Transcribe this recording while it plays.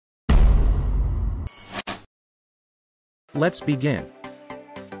Let's begin.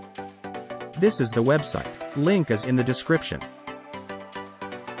 This is the website. Link is in the description.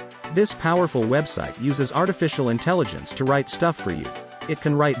 This powerful website uses artificial intelligence to write stuff for you. It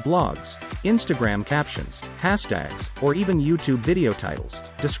can write blogs, Instagram captions, hashtags, or even YouTube video titles,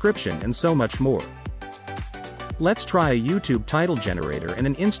 description and so much more. Let's try a YouTube title generator and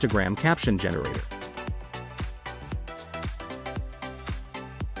an Instagram caption generator.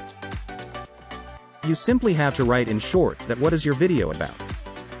 You simply have to write in short that what is your video about.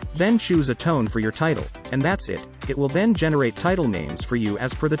 Then choose a tone for your title, and that's it. It will then generate title names for you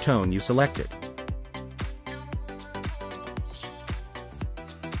as per the tone you selected.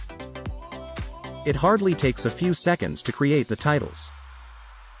 It hardly takes a few seconds to create the titles.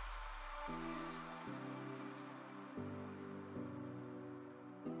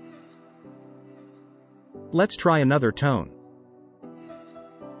 Let's try another tone.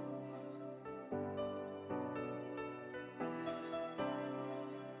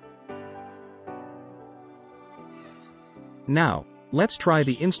 Now, let's try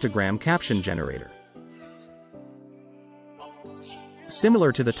the Instagram caption generator.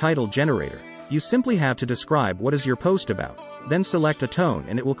 Similar to the title generator, you simply have to describe what is your post about, then select a tone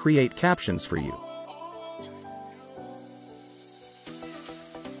and it will create captions for you.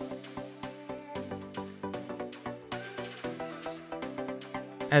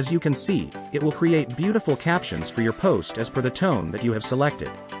 As you can see, it will create beautiful captions for your post as per the tone that you have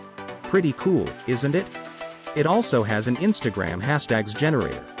selected. Pretty cool, isn't it? It also has an Instagram hashtags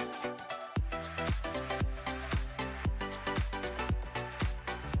generator.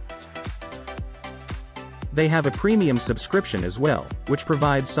 They have a premium subscription as well, which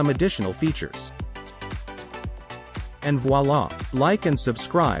provides some additional features. And voila! Like and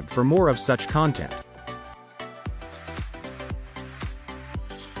subscribe for more of such content.